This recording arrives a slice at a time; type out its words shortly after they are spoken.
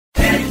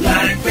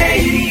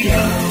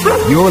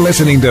You're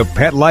listening to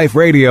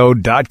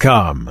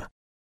PetLifeRadio.com.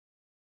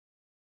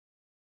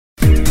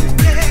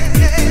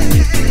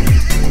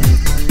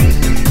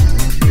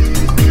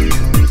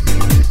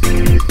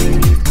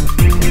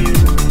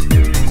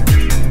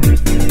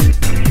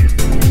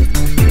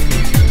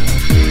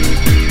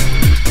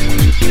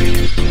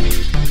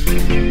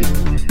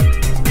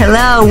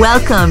 Hello,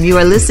 welcome. You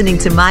are listening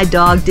to My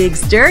Dog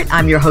Digs Dirt.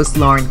 I'm your host,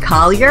 Lauren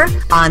Collier.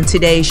 On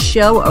today's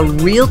show, a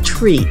real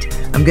treat.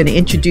 I'm going to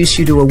introduce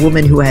you to a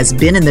woman who has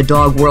been in the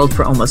dog world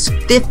for almost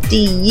 50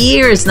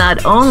 years.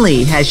 Not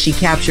only has she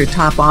captured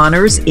top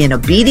honors in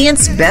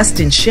obedience, best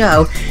in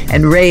show,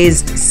 and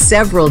raised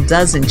several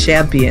dozen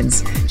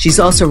champions, she's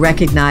also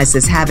recognized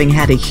as having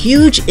had a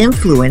huge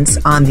influence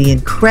on the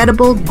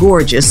incredible,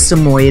 gorgeous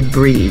Samoyed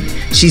breed.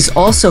 She's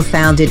also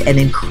founded an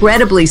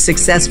incredibly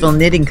successful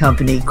knitting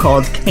company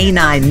called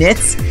Canine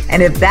Knits.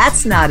 And if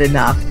that's not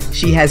enough,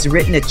 she has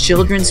written a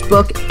children's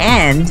book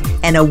and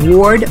an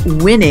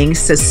award-winning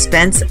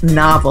suspense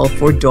novel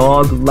for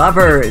dog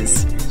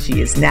lovers.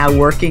 She is now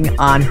working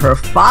on her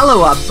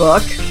follow-up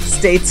book.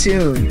 Stay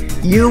tuned.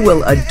 You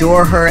will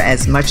adore her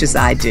as much as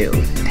I do.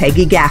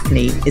 Peggy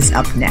Gaffney is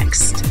up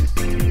next.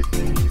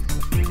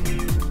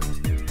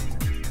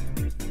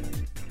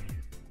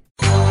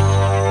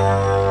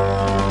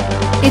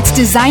 It's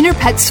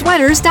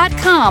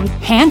DesignerPetSweaters.com.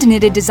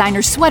 Hand-knitted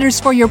designer sweaters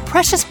for your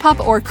precious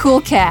pup or cool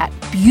cat.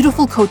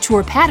 Beautiful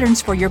couture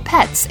patterns for your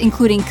pets,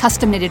 including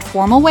custom-knitted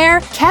formal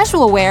wear,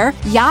 casual wear,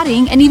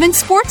 yachting, and even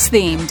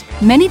sports-themed.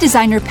 Many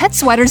designer pet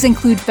sweaters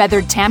include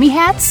feathered tammy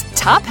hats,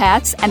 top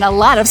hats, and a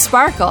lot of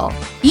sparkle.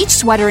 Each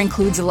sweater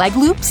includes leg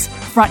loops,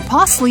 front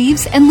paw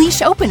sleeves, and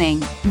leash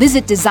opening.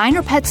 Visit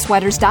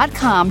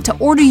DesignerPetSweaters.com to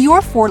order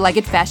your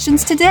four-legged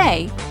fashions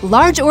today.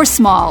 Large or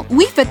small,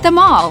 we fit them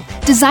all.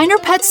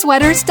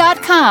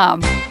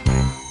 DesignerPetSweaters.com.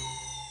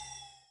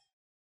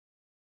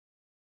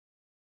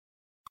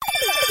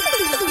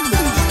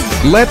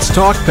 Let's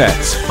Talk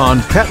Pets on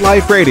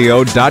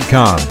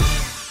PetLifeRadio.com.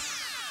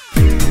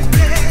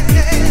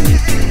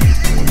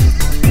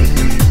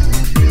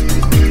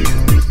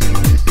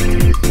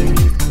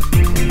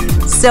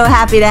 So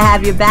happy to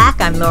have you back.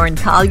 I'm Lauren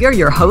Collier,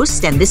 your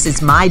host, and this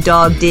is My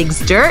Dog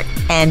Digs Dirt.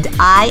 And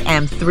I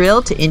am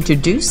thrilled to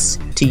introduce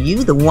to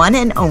you the one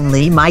and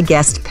only, my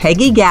guest,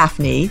 Peggy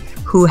Gaffney,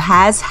 who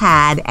has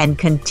had and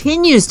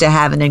continues to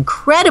have an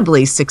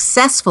incredibly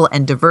successful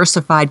and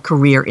diversified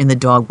career in the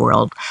dog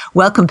world.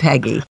 Welcome,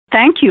 Peggy.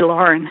 Thank you,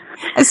 Lauren.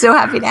 I'm so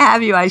happy to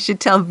have you. I should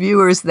tell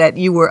viewers that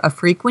you were a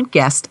frequent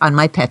guest on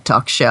my Pet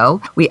Talk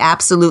show. We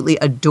absolutely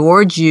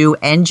adored you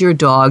and your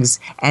dogs.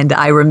 And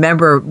I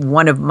remember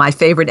one of my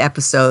favorite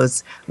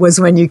episodes was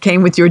when you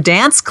came with your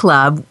dance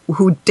club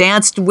who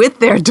danced with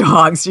their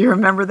dogs. You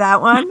remember that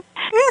one?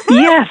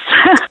 Yes.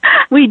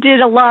 We did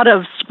a lot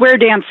of square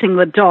dancing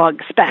with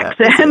dogs back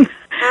then.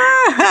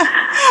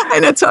 I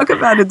know, talk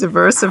about a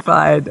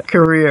diversified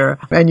career.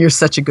 And you're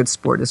such a good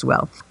sport as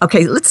well.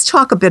 Okay, let's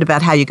talk a bit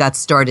about how you got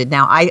started.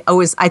 Now, I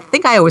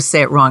think I always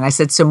say it wrong. I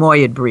said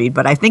Samoyed breed,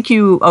 but I think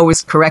you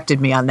always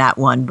corrected me on that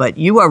one. But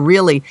you are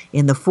really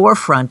in the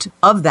forefront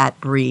of that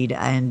breed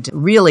and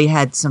really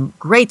had some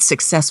great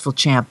successful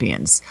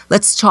champions.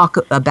 Let's talk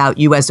about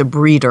you as a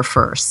breeder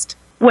first.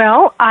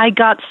 Well, I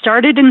got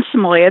started in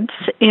Samoyeds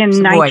in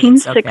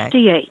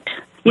 1968. Okay.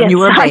 When yes, you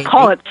were a baby. I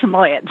call it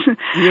Samoyeds.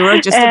 You were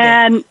just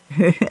a baby.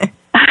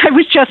 I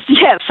was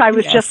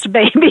just a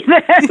baby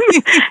then.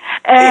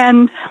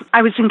 And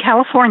I was in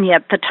California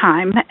at the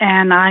time,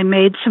 and I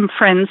made some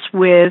friends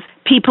with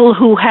people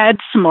who had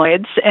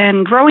Samoyeds.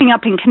 And growing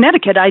up in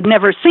Connecticut, I'd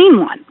never seen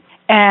one.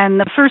 And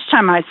the first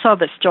time I saw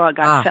this dog,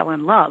 I fell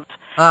in love.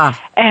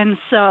 And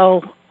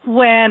so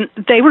when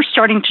they were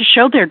starting to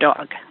show their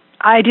dog,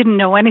 I didn't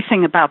know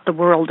anything about the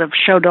world of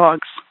show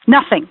dogs.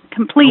 Nothing.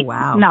 Complete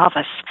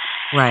novice.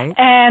 Right.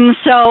 And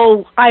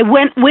so I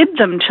went with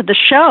them to the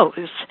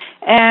shows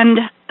and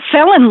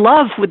fell in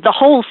love with the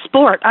whole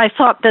sport. I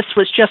thought this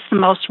was just the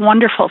most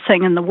wonderful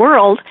thing in the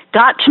world.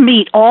 Got to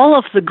meet all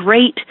of the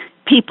great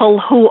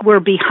people who were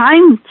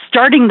behind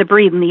starting the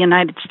breed in the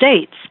United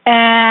States.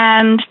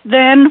 And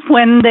then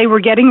when they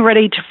were getting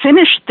ready to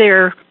finish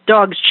their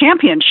dog's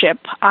championship,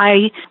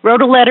 I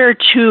wrote a letter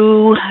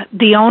to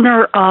the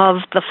owner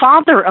of the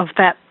father of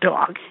that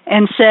dog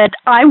and said,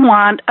 I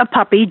want a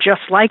puppy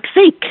just like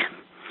Zeke.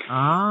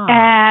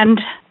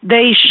 And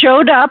they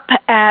showed up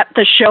at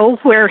the show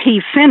where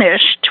he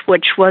finished,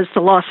 which was the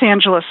Los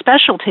Angeles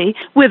specialty,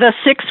 with a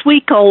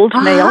 6-week-old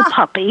male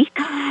puppy.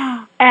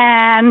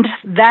 And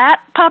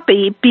that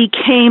puppy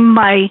became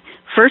my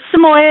first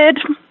Samoyed,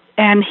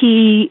 and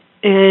he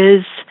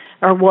is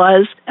or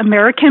was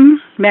American,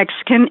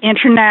 Mexican,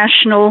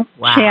 international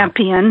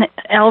champion,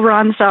 El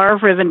Ronzar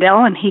of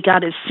Rivendell, and he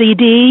got his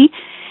CD.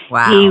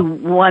 Wow. He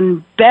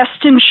won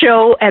Best in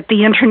Show at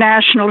the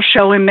International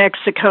Show in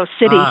Mexico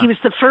City. He was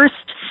the first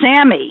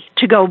Sammy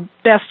to go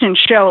Best in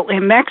Show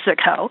in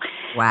Mexico.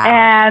 Wow.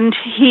 And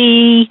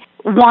he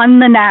won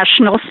the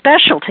national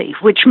specialty,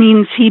 which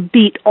means he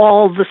beat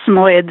all the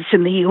Samoyeds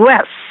in the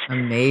U.S.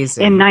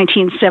 Amazing. In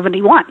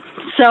 1971.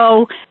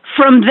 So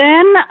from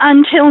then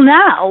until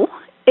now,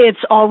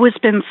 it's always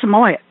been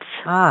Samoyeds.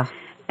 Ah.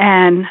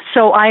 And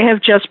so I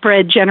have just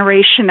bred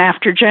generation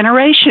after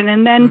generation.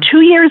 And then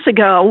 2 years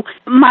ago,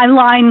 my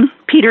line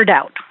petered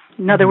out.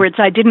 In other words,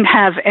 I didn't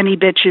have any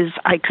bitches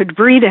I could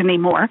breed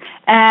anymore.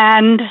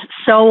 And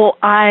so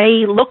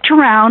I looked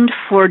around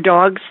for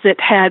dogs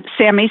that had,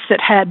 Sammies that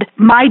had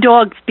my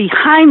dogs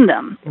behind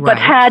them, but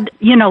had,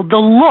 you know, the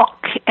look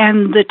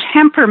and the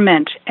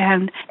temperament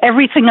and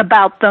everything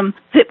about them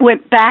that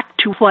went back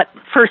to what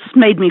first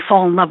made me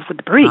fall in love with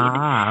the breed.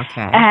 Ah,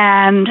 okay.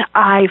 And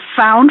I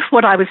found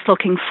what I was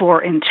looking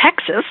for in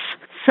Texas.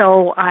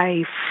 So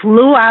I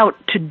flew out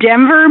to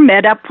Denver,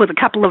 met up with a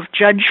couple of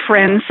judge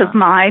friends of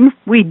mine.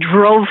 We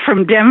drove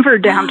from Denver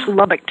down to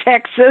Lubbock,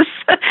 Texas.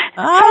 It's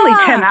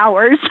only 10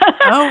 hours.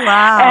 Oh,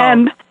 wow.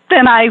 And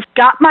then I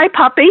got my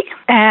puppy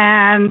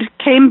and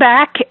came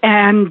back,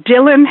 and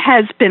Dylan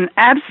has been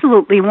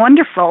absolutely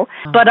wonderful.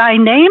 But I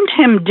named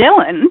him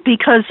Dylan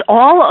because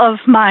all of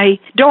my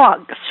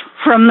dogs,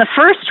 from the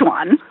first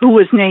one, who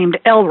was named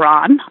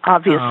Elrond,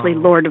 obviously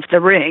Lord of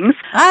the Rings,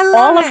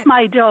 all of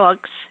my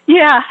dogs,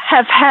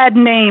 have had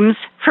names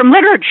from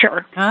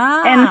literature.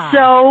 And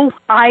so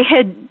I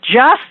had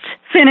just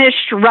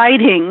finished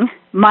writing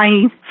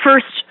my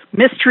first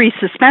mystery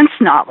suspense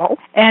novel,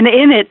 and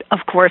in it,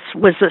 of course,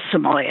 was a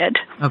Samoyed.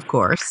 Of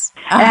course.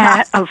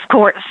 Of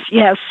course,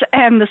 yes.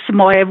 And the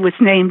Samoyed was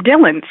named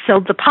Dylan.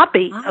 So the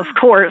puppy, of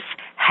course,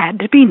 had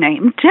to be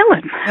named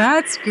Dylan.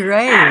 That's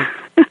great.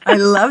 I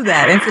love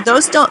that. And for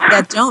those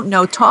that don't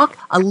know, talk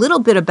a little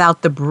bit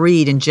about the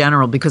breed in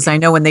general, because I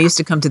know when they used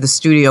to come to the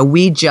studio,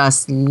 we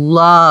just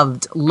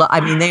loved, I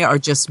mean, they are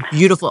just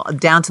beautiful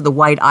down to the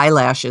white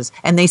eyelashes,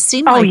 and they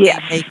seem like they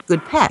make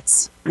good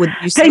pets. Would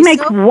you say they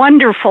make so?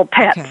 Wonderful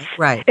pets,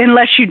 right.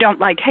 Unless you don't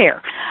like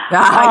hair.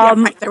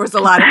 Right. There was a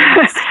lot of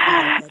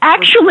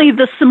Actually,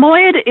 the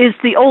Samoyed is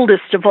the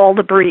oldest of all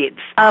the breeds.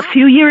 A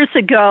few years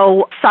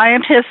ago,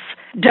 scientists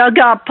dug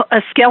up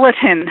a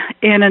skeleton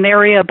in an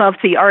area above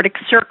the Arctic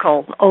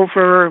Circle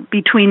over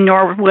between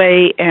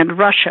Norway and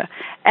Russia.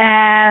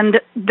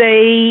 And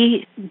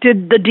they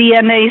did the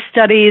DNA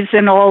studies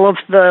and all of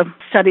the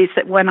studies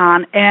that went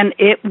on, and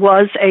it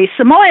was a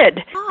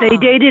Samoyed. They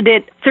dated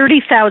it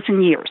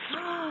 30,000 years.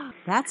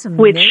 That's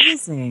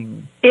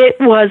amazing. It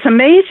was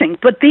amazing.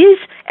 But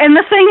and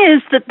the thing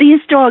is that these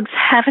dogs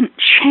haven't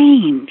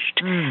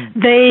changed.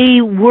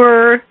 They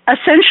were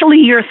essentially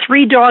your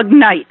 3-dog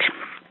night.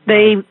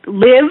 They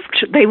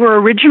were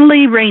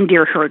originally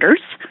reindeer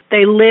herders.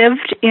 They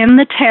lived in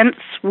the tents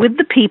with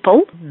the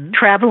people,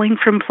 traveling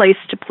from place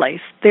to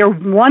place. They're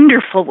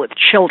wonderful with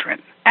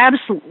children,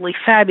 absolutely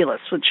fabulous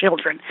with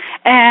children.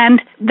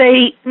 And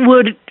they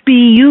would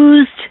be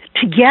used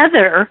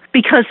together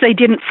because they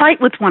didn't fight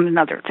with one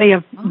another. They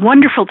have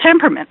wonderful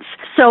temperaments.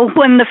 So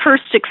when the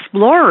first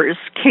explorers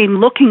came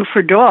looking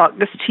for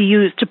dogs to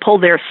use to pull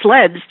their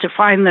sleds to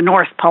find the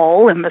North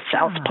Pole and the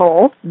South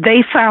Pole,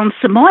 they found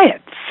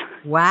Samoyeds.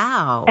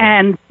 Wow.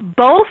 And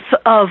both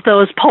of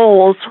those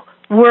poles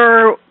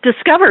were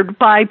discovered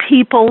by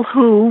people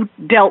who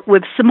dealt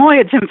with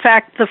Samoyeds. In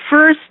fact, the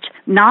first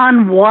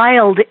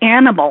non-wild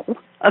animal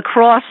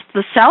across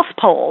the South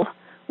Pole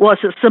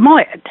was a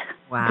Samoyed,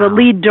 the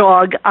lead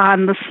dog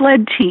on the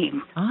sled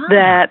team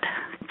that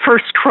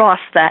first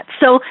crossed that.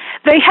 So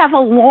they have a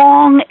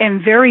long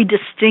and very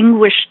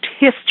distinguished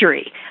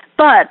history.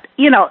 But,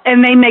 you know,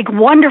 and they make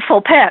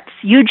wonderful pets.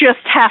 You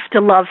just have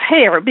to love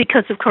hair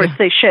because, of course,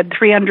 they shed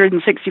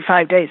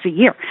 365 days a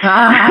year.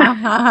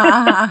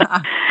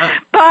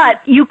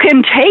 But you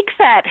can take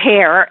that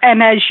hair,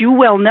 and as you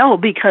well know,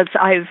 because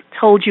I've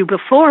told you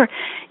before,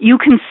 you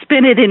can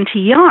spin it into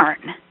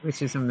yarn.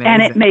 Which is amazing.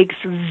 And it makes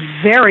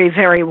very,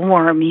 very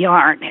warm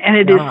yarn. And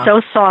it is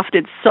so soft,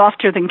 it's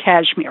softer than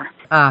cashmere.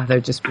 They're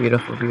just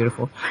beautiful,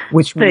 beautiful.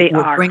 Which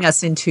will bring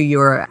us into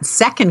your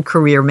second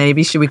career,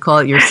 maybe. Should we call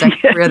it your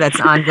second career that's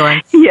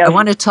ongoing? Yes. I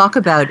want to talk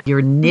about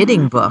your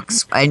knitting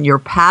books and your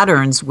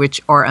patterns,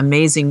 which are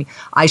amazing.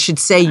 I should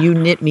say you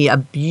knit me a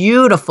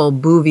beautiful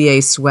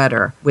Bouvier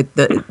sweater with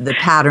the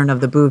pattern of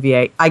the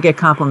Bouvier. I get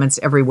compliments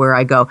everywhere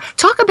I go.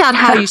 Talk about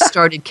how you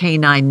started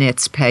K9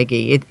 Knits,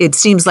 Peggy. It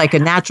seems like a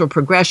natural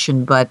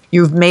progression, but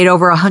you've made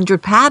over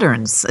 100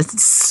 patterns.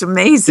 It's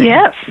amazing.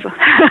 Yes.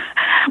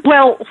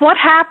 Well, what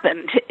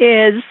happened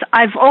is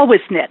I've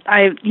always knit.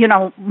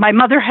 My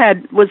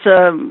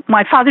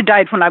my father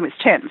died when I was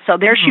 10. So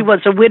there she was,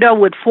 a widow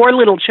with 4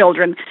 little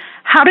children.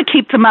 How to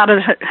keep them out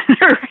of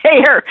her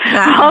hair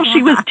while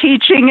she was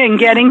teaching and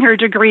getting her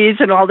degrees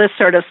and all this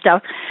sort of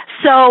stuff.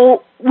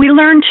 So we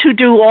learned to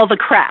do all the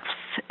crafts.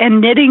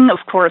 And knitting,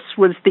 of course,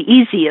 was the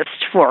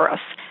easiest for us.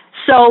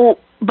 So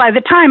by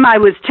the time I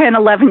was 10,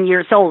 11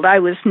 years old, I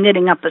was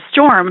knitting up a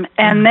storm.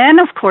 And then,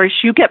 of course,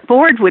 you get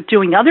bored with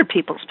doing other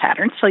people's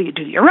patterns, so you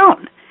do your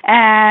own.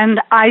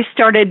 And I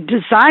started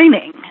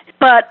designing.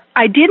 But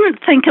I didn't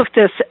think of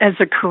this as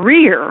a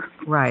career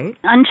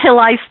until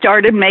I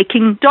started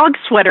making dog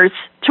sweaters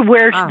to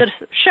wear to the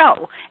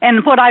show.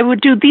 And what I would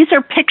do, these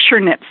are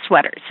picture knit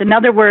sweaters. In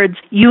other words,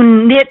 you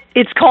knit,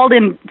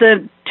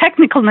 the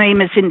technical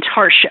name is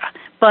intarsia.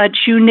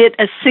 but you knit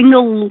a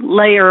single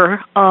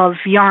layer of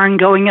yarn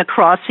going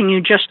across, and you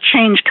just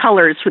change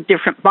colors with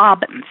different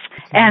bobbins.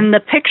 And the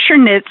picture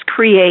knits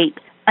create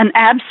an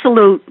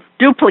absolute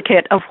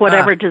duplicate of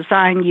whatever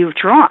design you've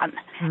drawn.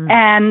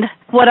 And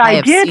what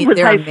I did was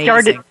I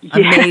started...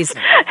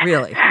 Amazing,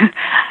 really.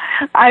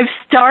 I've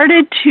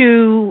started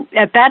to,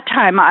 at that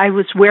time, I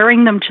was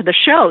wearing them to the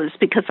shows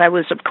because I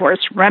was, of course,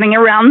 running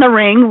around the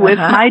ring with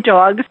my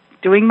dogs,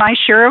 doing my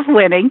share of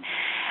winning.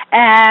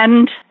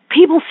 And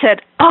people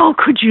said, "Oh,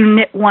 could you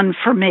knit one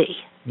for me?"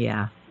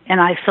 Yeah. And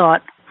I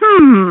thought,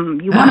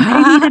 you want to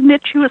pay me to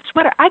knit you a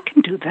sweater? I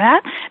can do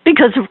that.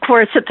 Because, of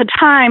course, at the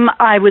time,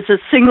 I was a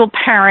single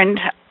parent.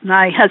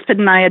 My husband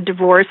and I had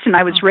divorced, and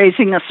I was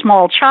raising a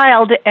small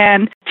child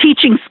and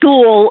teaching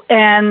school.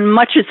 And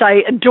much as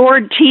I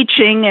adored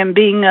teaching and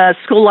being a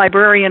school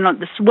librarian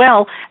as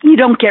well, you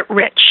don't get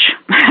rich.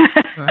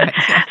 Right.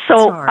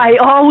 So I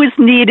always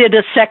needed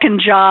a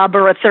second job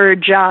or a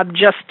third job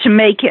just to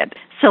make it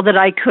so that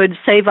I could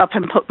save up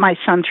and put my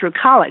son through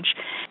college.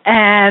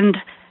 And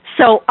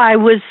so I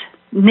was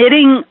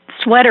knitting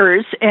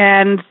sweaters,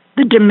 and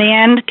the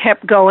demand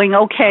kept going.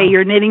 Okay,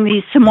 you're knitting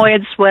these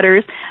Samoyed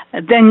sweaters.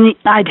 Then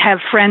I'd have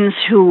friends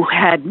who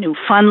had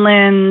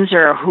Newfoundlands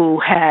or who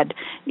had,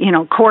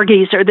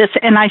 corgis or this,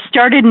 and I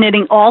started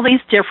knitting all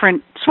these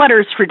different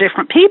sweaters for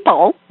different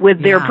people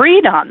with their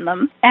breed on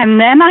them.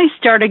 And then I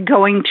started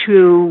going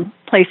to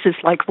places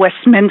like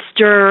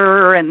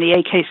Westminster and the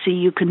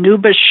AKC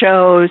Eukanuba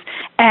shows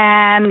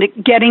and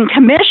getting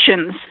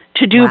commissions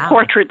to do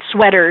portrait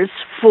sweaters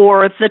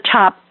for the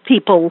top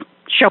people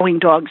showing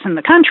dogs in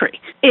the country.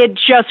 It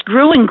just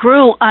grew and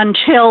grew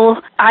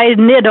until I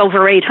knit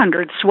over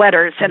 800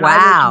 sweaters. And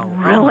I was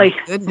really,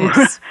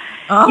 goodness.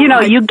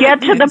 You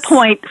get to the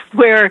point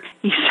where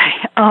you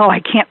say, "Oh,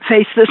 I can't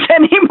face this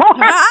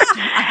anymore."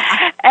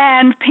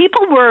 And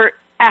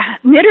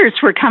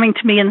knitters were coming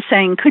to me and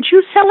saying, "Could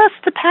you sell us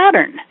the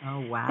pattern?"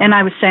 Oh, wow. And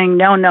I was saying,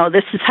 no,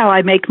 this is how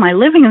I make my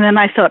living. And then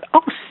I thought,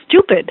 oh,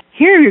 stupid.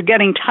 Here you're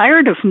getting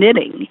tired of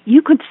knitting.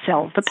 You could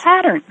sell the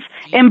patterns.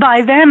 And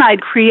by then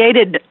I'd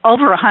created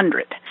over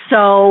 100.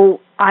 So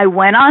I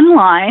went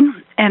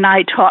online and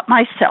I taught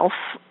myself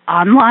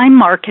online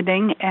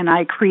marketing, and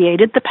I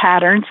created the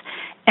patterns,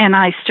 and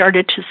I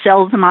started to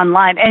sell them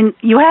online. And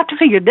you have to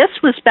figure this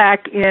was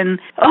back in,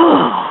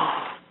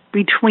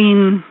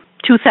 between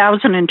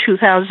 2000 and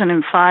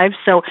 2005.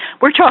 So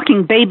we're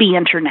talking baby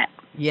internet.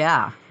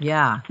 Yeah.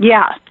 Yeah,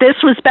 this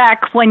was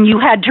back when you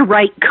had to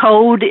write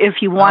code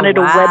if you wanted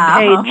a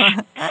web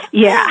page.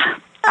 Yeah,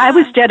 I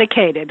was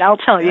dedicated, I'll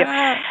tell you.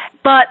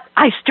 But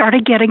I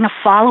started getting a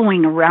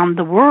following around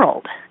the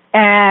world.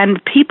 And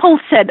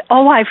people said,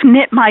 "Oh, I've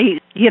knit my,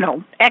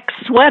 X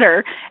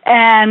sweater,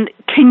 and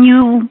can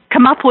you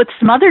come up with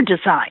some other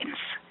designs?"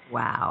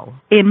 Wow.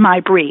 In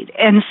my breed.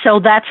 And so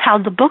that's how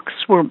the books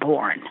were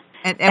born.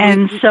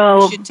 And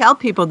so you should tell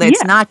people that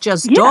it's not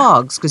just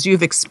dogs, because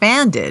you've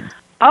expanded.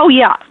 Oh,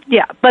 yeah.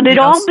 But it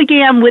all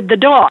began with the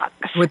dogs.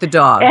 With the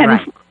dog,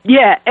 right.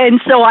 Yeah,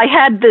 and so I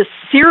had this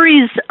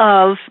series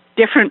of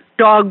different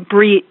dog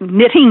breed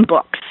knitting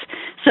books.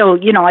 So,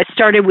 I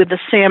started with the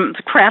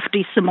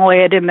Crafty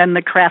Samoyed, and then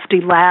the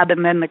Crafty Lab,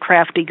 and then the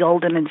Crafty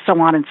Golden, and so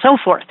on and so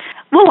forth.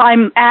 Well,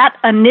 I'm at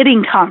a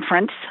knitting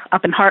conference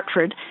up in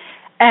Hartford,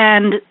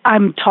 and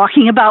I'm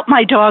talking about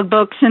my dog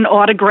books and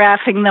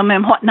autographing them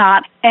and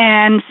whatnot.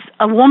 And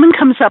a woman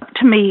comes up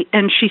to me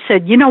and she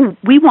said,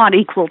 "We want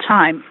equal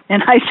time."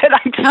 And I said,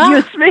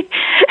 "Excuse me?"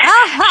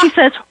 She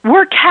says,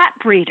 "We're cat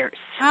breeders."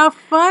 How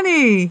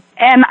funny.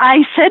 And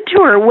I said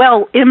to her,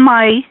 "Well, in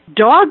my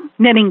dog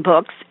knitting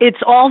books,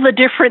 it's all the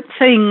different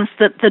things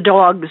that the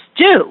dogs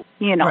do,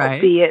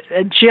 be it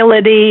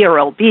agility or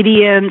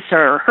obedience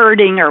or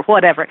herding or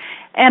whatever."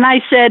 And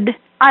I said,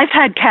 "I've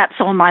had cats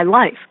all my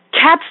life.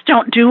 Cats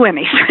don't do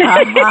anything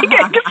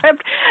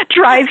except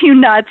drive you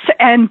nuts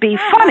and be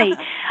funny."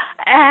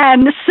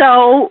 And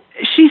so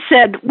she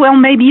said, "Well,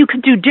 maybe you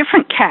could do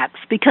different cats,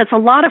 because a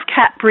lot of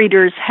cat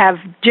breeders have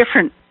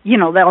different,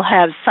 they'll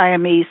have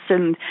Siamese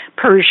and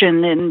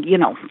Persian and,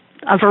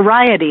 a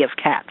variety of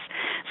cats."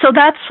 So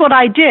that's what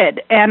I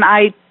did. And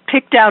I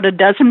picked out a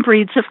dozen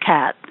breeds of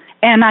cat,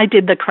 and I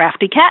did the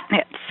Crafty Cat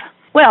Knits.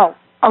 Well,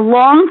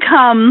 along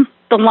come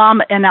the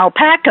llama and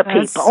alpaca people.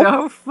 That's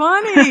so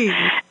funny.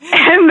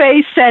 And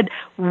they said,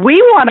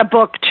 "We want a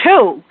book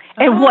too.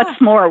 And what's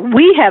more,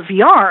 we have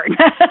yarn."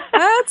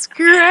 That's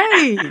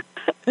great.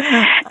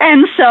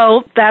 And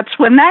so that's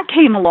when that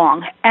came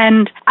along.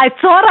 And I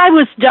thought I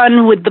was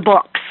done with the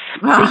books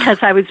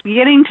because I was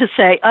beginning to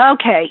say,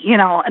 okay,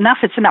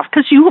 enough is enough.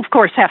 Because you, of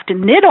course, have to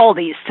knit all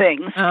these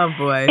things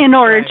in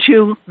order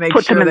to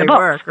put them in the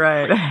books.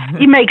 Right.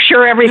 You make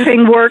sure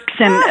everything works,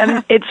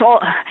 and it's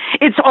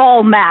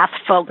all math,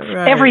 folks.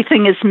 Right.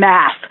 Everything is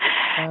math.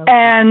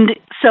 And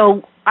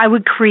so I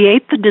would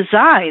create the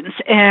designs,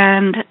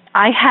 and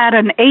I had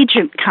an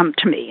agent come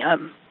to me.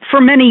 For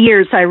many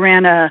years, I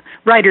ran a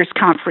writers'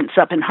 conference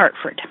up in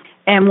Hartford.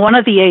 And one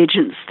of the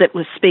agents that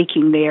was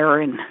speaking there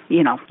and,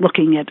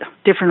 looking at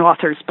different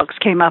authors' books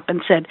came up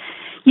and said,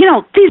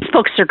 these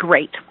books are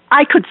great.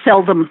 I could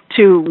sell them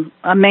to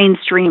a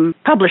mainstream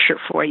publisher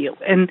for you.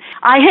 And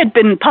I had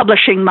been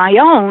publishing my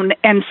own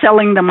and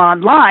selling them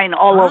online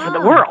all over the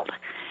world.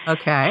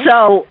 Okay.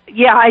 So,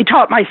 yeah, I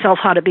taught myself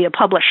how to be a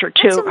publisher,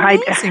 too.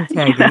 That's amazing,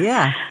 Peggy,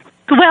 yeah.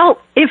 Well,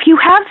 if you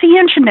have the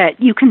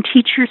internet, you can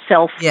teach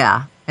yourself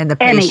and the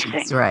patience,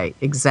 anything. Right,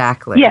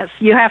 exactly. Yes,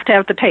 you have to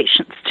have the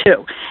patience,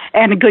 too,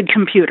 and a good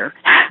computer.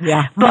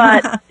 Yeah.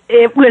 But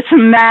it was a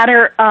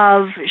matter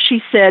of,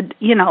 she said,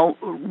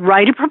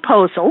 write a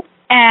proposal,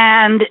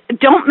 and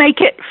don't make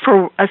it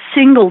for a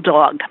single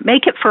dog.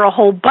 Make it for a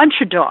whole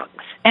bunch of dogs.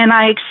 And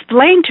I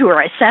explained to her,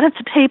 I sat at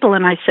the table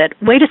and I said,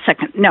 wait a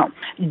second, no.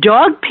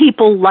 Dog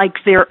people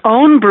like their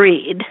own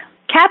breed.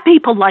 Cat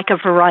people like a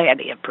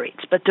variety of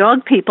breeds. But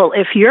dog people,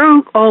 if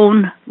you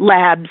own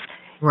labs,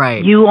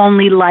 right, you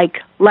only like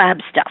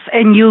lab stuff.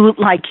 And you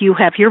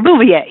have your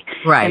Bouvier.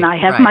 Right. And I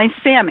have my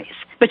Sammies.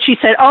 But she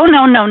said, oh,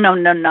 no.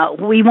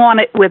 We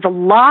want it with a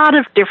lot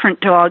of different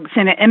dogs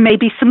in it and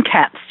maybe some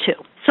cats, too.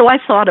 So I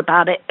thought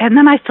about it. And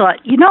then I thought,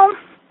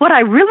 what I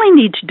really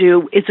need to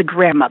do is a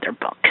grandmother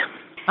book.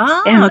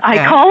 Oh, and okay.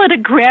 I call it a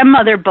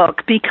grandmother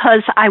book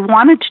because I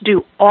wanted to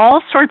do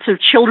all sorts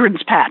of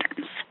children's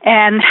patterns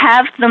and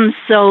have them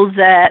so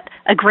that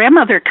a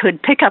grandmother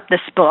could pick up this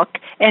book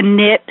and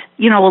knit,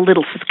 a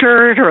little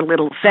skirt or a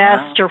little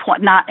vest or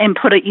whatnot and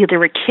put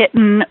either a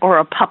kitten or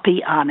a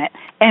puppy on it.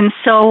 And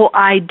so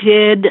I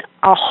did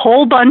a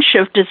whole bunch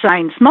of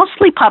designs,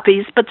 mostly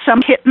puppies, but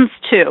some kittens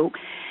too.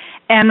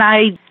 And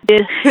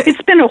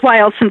it's been a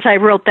while since I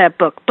wrote that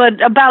book,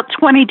 but about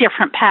 20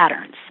 different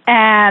patterns.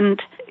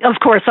 And of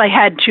course, I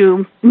had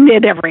to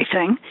knit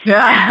everything,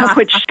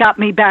 which got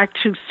me back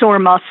to sore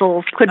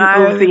muscles, couldn't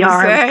move the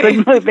arms,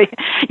 couldn't move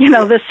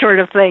this sort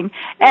of thing.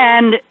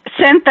 And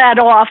sent that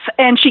off,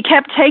 and she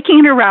kept taking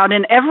it around,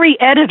 and every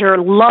editor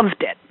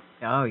loved it.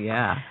 Oh,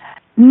 yeah.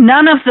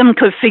 None of them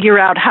could figure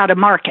out how to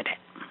market it.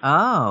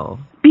 Oh.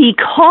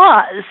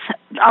 Because,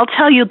 I'll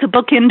tell you, the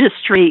book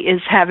industry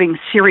is having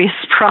serious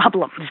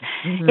problems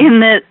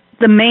in that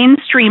the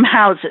mainstream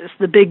houses,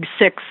 the big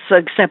six,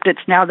 except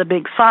it's now the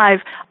big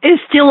five, is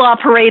still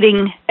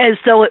operating as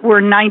though it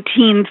were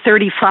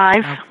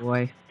 1935. Oh,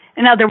 boy.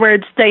 In other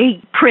words,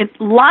 they print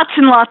lots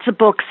and lots of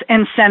books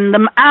and send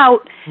them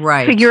out,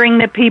 figuring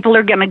that people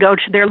are going to go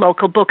to their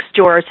local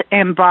bookstores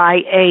and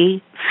buy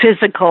a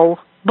physical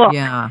book.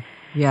 Yeah.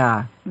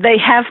 They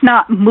have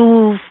not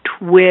moved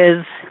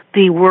with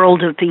the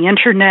world of the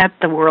internet,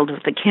 the world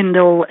of the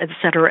Kindle, et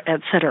cetera,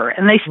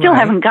 and they still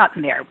haven't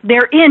gotten there.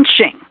 They're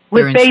inching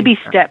with baby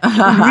steps,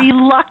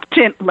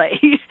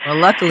 reluctantly. Well,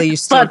 luckily you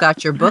still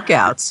got your book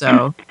out,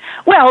 so.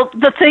 Well,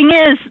 the thing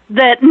is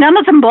that none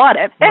of them bought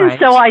it, and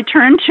so I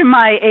turned to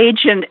my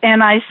agent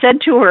and I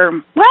said to her,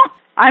 well,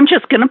 I'm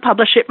just going to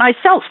publish it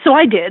myself. So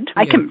I did.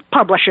 I can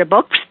publish a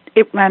book.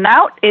 It went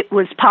out. It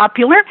was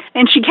popular.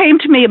 And she came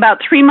to me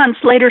about 3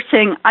 months later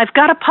saying, I've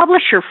got a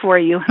publisher for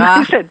you. And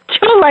I said,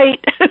 too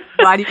late.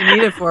 Why do you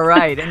need it for?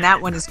 Right. And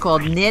that one is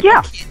called Knit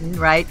a Kitten,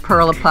 right?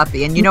 Pearl a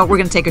Puppy. And we're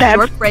going to take a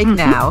short break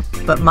now.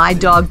 But My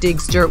Dog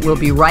Digs Dirt will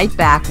be right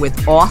back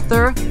with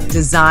author,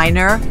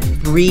 designer,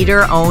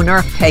 breeder,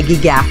 owner, Peggy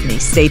Gaffney.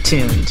 Stay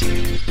tuned.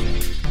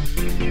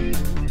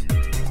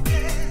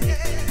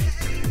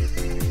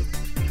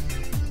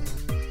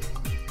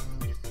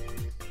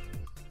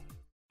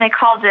 They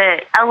called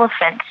it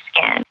elephant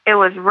skin. It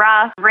was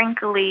rough,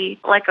 wrinkly,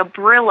 like a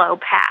Brillo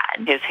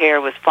pad. His hair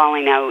was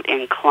falling out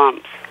in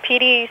clumps.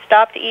 Petey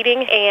stopped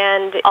eating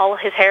and all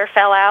his hair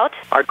fell out.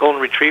 Our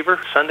golden retriever,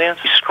 Sundance,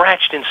 he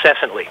scratched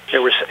incessantly.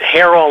 There was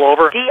hair all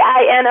over.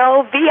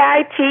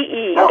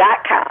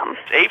 DINOVITE.com.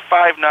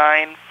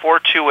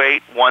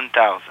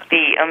 859-428-1000.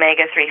 The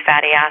omega-3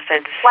 fatty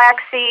acids.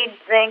 Flaxseed,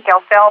 zinc,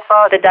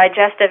 alfalfa. The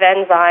digestive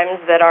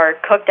enzymes that are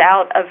cooked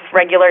out of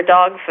regular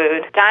dog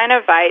food.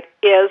 Dinovite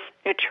is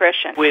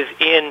nutrition.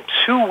 Within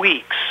 2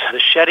 weeks, the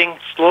shedding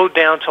slowed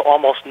down to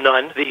almost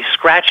none. The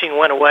scratching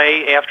went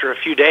away after a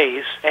few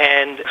days,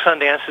 and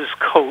Sundance's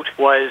coat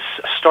was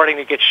starting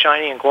to get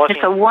shiny and glossy.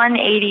 It's a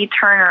 180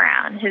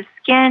 turnaround. His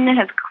skin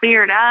has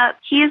cleared up.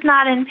 He's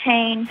not in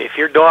pain. If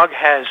your dog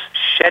has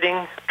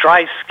shedding,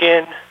 dry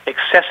skin,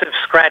 excessive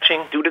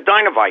scratching, do the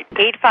Dinovite.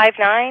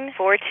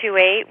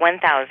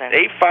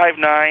 859-428-1000.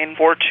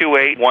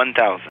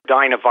 859-428-1000.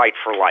 Dinovite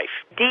for life.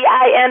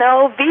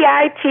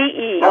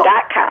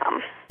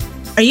 DINOVITE.com.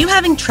 Are you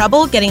having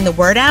trouble getting the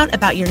word out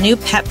about your new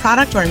pet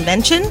product or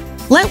invention?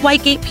 Let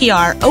Whitegate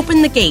PR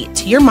open the gate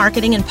to your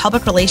marketing and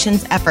public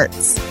relations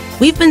efforts.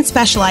 We've been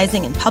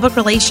specializing in public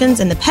relations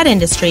in the pet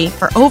industry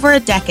for over a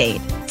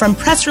decade. From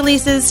press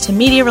releases to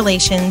media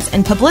relations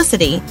and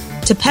publicity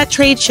to pet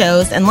trade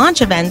shows and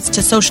launch events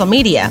to social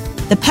media,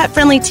 the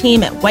pet-friendly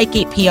team at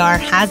Whitegate PR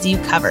has you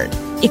covered.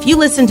 If you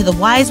listen to the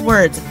wise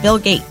words of Bill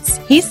Gates,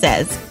 he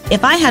says,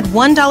 if I had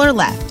 $1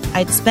 left,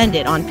 I'd spend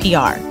it on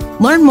PR.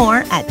 Learn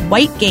more at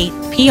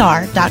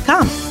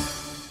whitegatepr.com.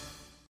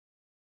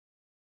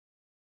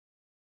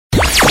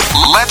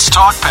 Let's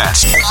talk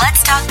pets.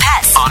 Let's talk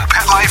pets On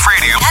Pet Life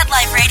Radio. Pet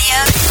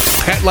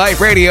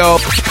Life Radio.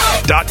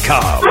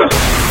 PetLifeRadio.com.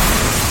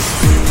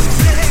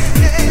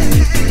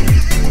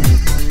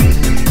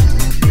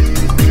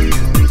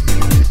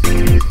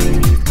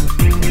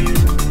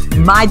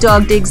 My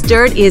Dog Digs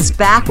Dirt is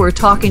back. We're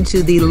talking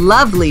to the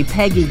lovely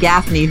Peggy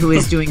Gaffney, who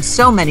is doing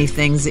so many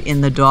things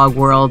in the dog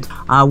world.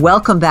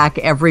 Welcome back,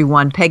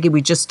 everyone. Peggy,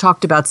 we just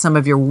talked about some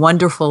of your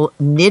wonderful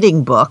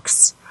knitting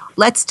books.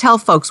 Let's tell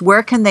folks,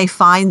 where can they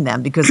find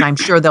them? Because I'm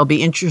sure they'll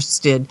be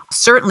interested.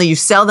 Certainly, you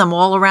sell them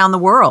all around the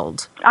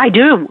world. I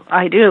do.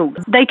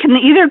 They can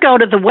either go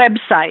to the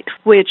website,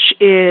 which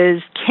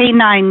is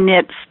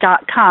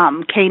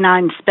k9knits.com,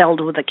 K9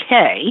 spelled with a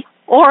K,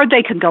 or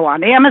they can go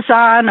on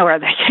Amazon, or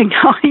they can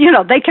go,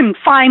 they can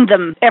find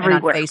them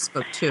everywhere. And on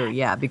Facebook, too,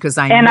 yeah, because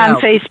I know. And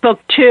on Facebook,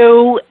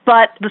 too.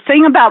 But the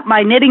thing about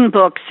my knitting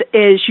books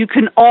is you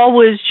can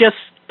always just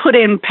put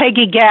in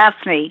Peggy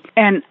Gaffney,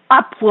 and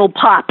up will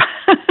pop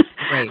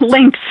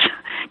links.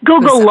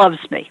 Google loves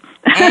me.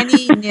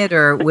 Any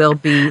knitter will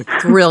be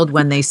thrilled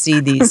when they see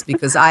these,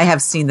 because I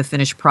have seen the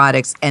finished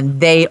products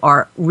and they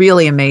are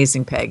really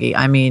amazing, Peggy.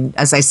 I mean,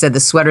 as I said, the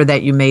sweater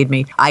that you made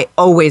me, I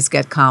always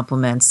get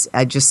compliments.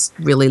 I just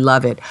really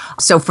love it.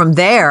 So from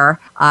there,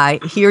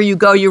 here you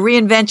go. You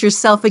reinvent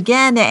yourself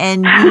again,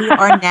 and you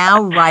are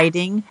now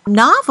writing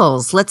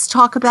novels. Let's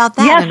talk about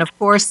that. Yes. And of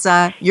course,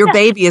 your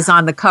baby is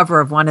on the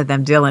cover of one of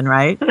them, Dylan,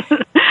 right?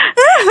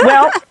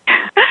 Well,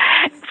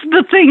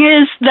 the thing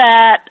is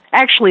that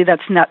actually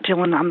that's not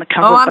Dylan on the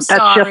cover, but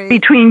that's just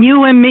between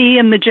you and me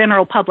and the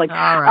general public.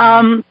 All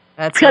right.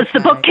 Because the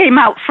book came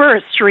out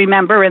first,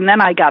 remember, and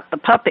then I got the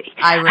puppy.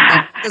 I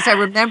remember, because I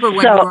remember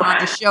when you were on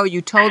the show,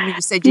 you told me,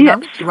 you said, I'm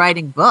going to be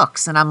writing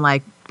books. And I'm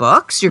like,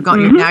 books?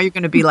 Now you're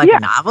going to be like a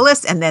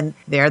novelist? And then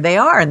there they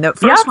are. And the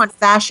first one,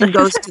 Fashion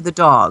Goes to the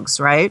Dogs,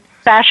 right?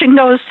 Fashion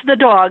Goes to the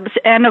Dogs.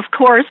 And of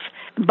course,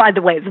 by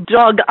the way, the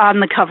dog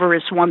on the cover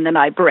is one that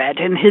I bred,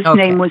 and his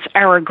name was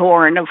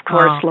Aragorn, of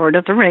course, Lord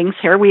of the Rings.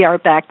 Here we are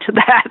back to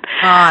that.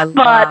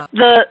 But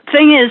the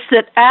thing is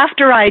that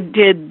after I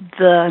did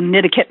the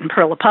Knit a Kitten,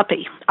 Purl a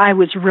Puppy, I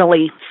was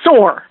really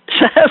sore,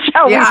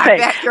 shall we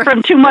say,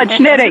 from too much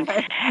knitting.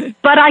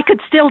 But I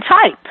could still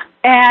type.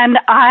 And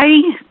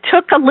I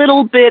took a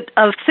little bit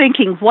of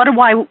thinking, what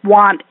do I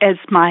want as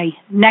my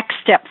next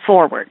step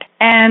forward?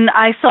 And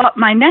I thought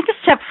my next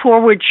step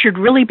forward should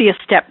really be a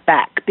step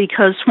back,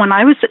 because when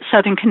I was at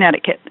Southern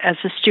Connecticut as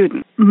a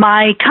student,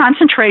 my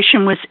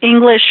concentration was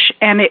English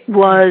and it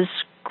was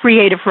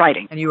creative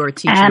writing. And you were a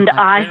teaching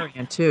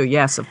librarian too,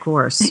 yes, of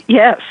course.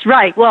 Yes,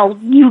 right. Well,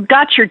 you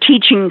got your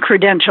teaching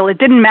credential. It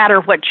didn't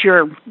matter what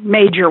your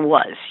major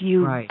was.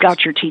 You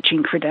got your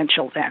teaching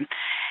credential then.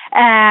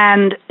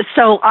 And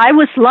so I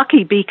was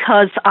lucky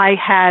because I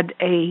had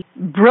a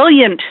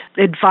brilliant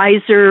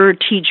advisor,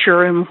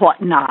 teacher, and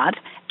whatnot.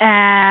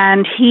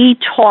 And he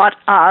taught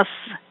us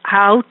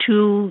how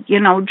to,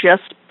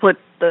 just put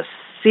the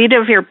seat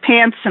of your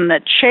pants in the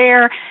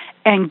chair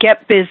and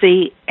get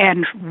busy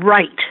and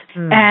write.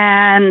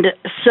 And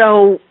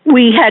so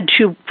we had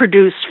to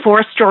produce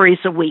 4 stories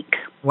a week.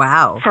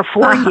 Wow. For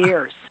 4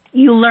 years.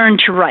 You learn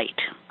to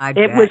write.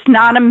 It was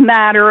not a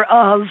matter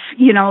of,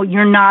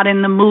 you're not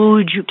in the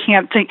mood, you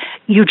can't think,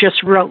 you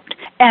just wrote.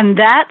 And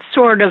that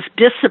sort of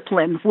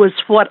discipline was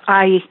what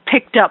I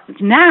picked up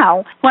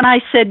now when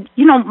I said,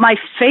 my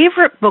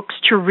favorite books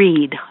to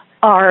read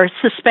are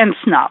suspense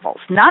novels.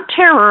 Not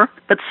terror,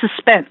 but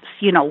suspense,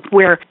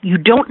 where you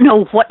don't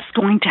know what's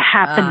going to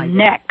happen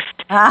next.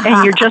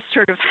 And you're just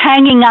sort of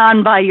hanging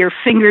on by your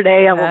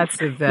fingernails. That's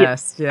the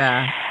best,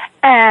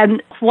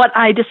 And what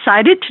I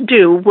decided to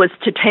do was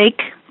to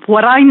take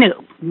what I knew,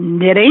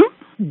 knitting,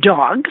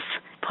 dogs,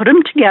 put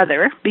them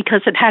together,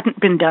 because it hadn't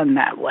been done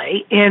that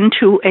way,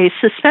 into a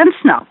suspense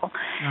novel.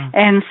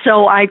 And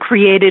so I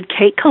created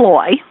Kate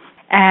Calloy,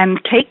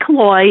 and Kate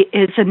Calloy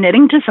is a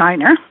knitting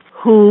designer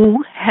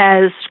who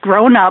has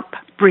grown up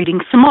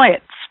breeding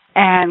Samoyeds.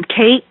 And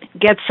Kate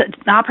gets an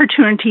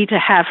opportunity to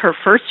have her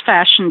first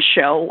fashion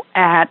show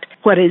at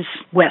what is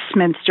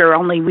Westminster,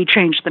 only we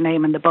changed the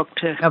name in the book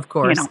to, of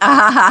course,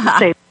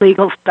 save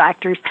legal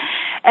factors.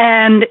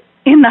 And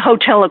in the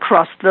hotel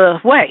across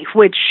the way,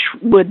 which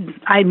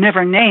I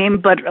never name,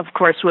 but of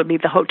course would be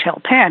the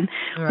Hotel Penn,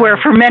 where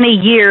for many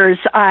years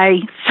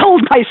I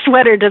sold my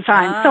sweater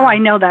designs, so I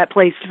know that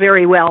place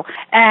very well.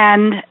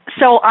 And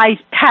so I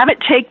have it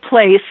take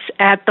place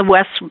at the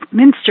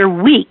Westminster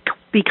Week,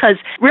 because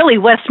really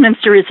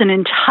Westminster is an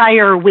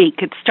entire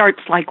week. It starts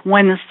like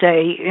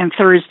Wednesday and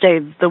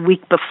Thursday the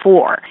week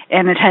before,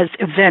 and it has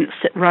events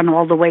that run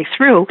all the way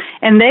through.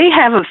 And they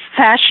have a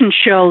fashion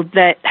show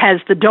that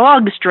has the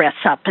dogs dress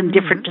up and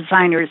different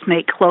designers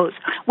make clothes.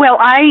 Well,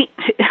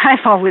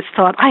 I've always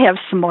thought, I have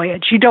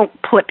Samoyeds. You don't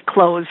put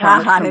clothes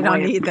on a Samoyed. They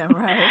don't need them,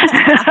 right?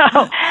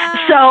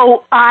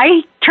 So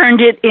I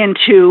turned it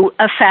into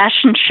a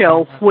fashion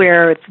show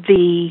where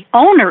the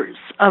owners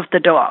of the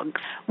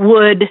dogs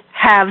would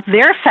have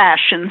their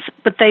fashions,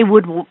 but they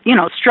would,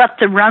 strut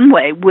the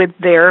runway with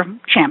their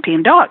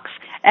champion dogs.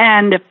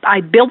 And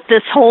I built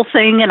this whole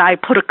thing, and I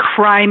put a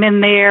crime in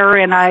there,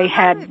 and I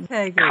had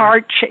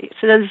car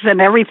chases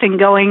and everything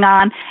going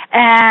on.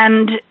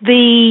 And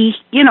the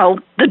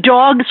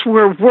dogs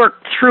were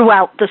worked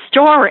throughout the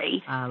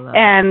story.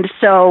 And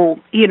so,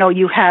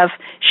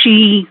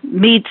 she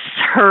meets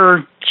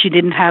her she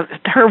didn't have,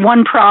 her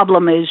one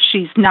problem is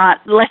she's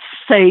not, let's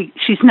say,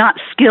 she's not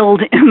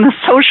skilled in the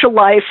social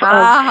life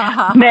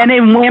of men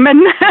and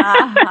women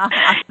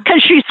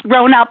because she's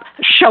grown up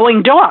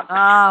showing dogs.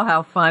 Oh,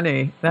 how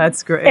funny.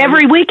 That's great.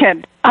 Every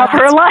weekend of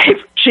her life,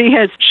 she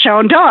has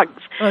shown dogs.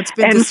 Well,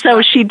 and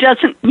so she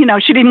doesn't,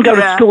 she didn't go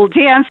to school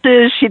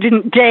dances, she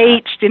didn't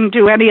date, she didn't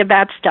do any of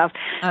that stuff.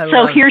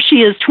 So here she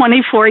is,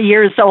 24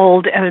 years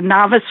old and a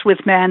novice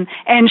with men,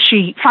 and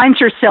she finds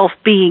herself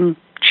being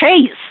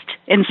chased,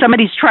 and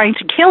somebody's trying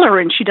to kill her,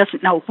 and she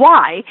doesn't know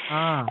why.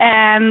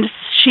 And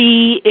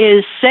she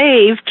is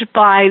saved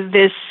by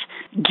this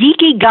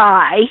geeky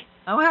guy.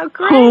 Oh, how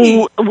great.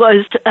 Who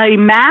was a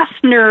math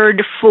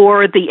nerd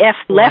for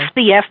left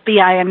the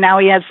FBI, and now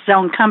he has his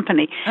own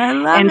company. I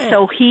love it.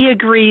 So he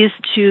agrees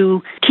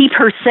to keep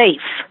her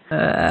safe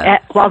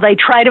while they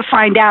try to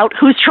find out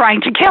who's trying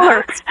to kill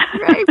her.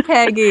 Right,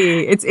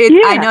 Peggy.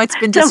 I know it's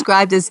been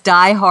described as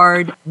Die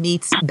Hard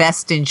meets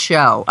Best in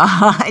Show.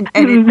 And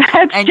you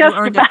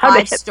earned a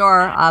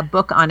 5-star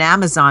book on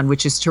Amazon,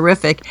 which is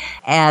terrific.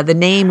 The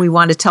name we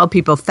want to tell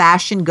people,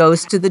 Fashion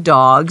Goes to the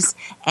Dogs.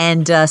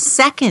 And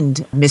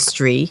second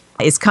mystery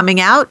is coming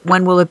out.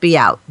 When will it be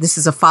out? This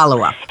is a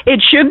follow-up.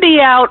 It should be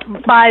out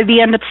by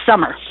the end of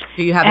summer.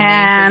 Do you have a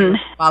name for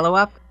your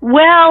follow-up?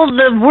 Well,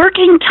 the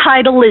working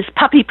title is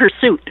Puppy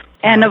Pursuit.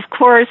 And, of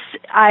course,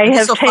 I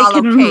have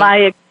taken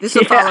my... This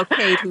will follow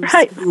Kate,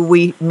 who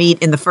we meet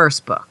in the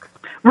first book.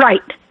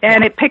 Right.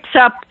 And it picks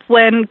up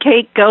when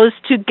Kate goes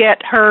to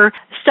get her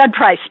stud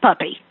price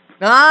puppy.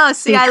 Oh,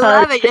 see, I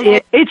love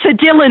it. It's a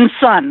Dylan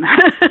son.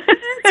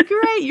 That's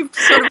great. You've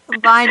sort of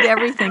combined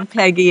everything,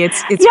 Peggy.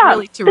 It's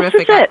really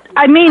terrific. This is it.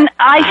 I mean,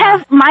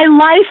 my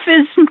life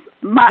is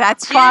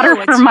fodder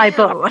for my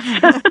books.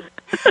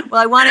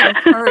 Well, I want to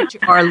encourage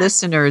our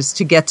listeners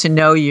to get to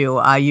know you.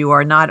 You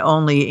are not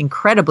only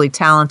incredibly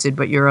talented,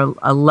 but you're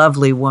a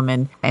lovely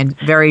woman and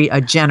very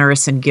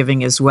generous and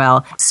giving as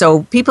well.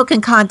 So people can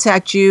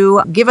contact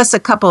you. Give us a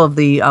couple of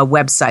the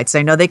websites.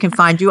 I know they can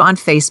find you on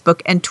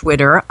Facebook and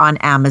Twitter, on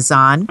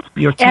Amazon.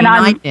 Your and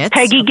on Knits.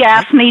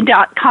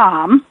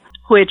 PeggyGaffney.com,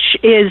 which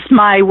is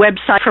my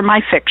website for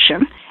my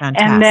fiction.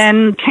 Fantastic. And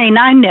then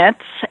Canine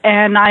Knits,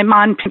 and I'm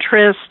on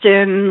Pinterest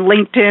and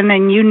LinkedIn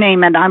and you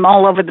name it. I'm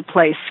all over the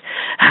place.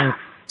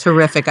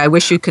 Terrific. I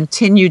wish you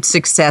continued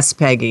success,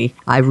 Peggy.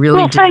 I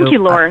really do. Thank you,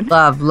 Lauren.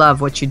 I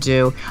love what you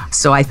do.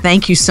 So I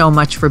thank you so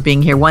much for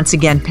being here. Once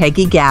again,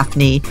 Peggy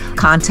Gaffney.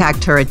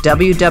 Contact her at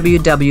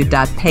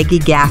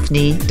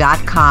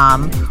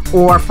www.peggygaffney.com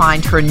or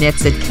find her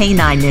knits at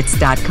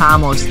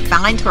canineknits.com or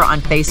find her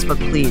on Facebook,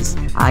 please.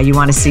 You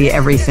want to see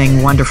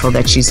everything wonderful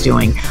that she's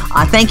doing.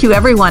 Thank you,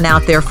 everyone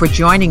out there, for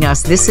joining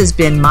us. This has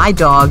been My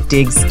Dog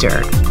Digs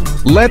Dirt.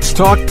 Let's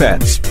Talk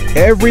Pets,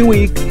 every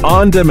week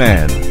on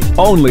demand,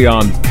 only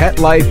on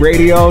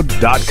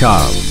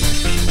PetLifeRadio.com.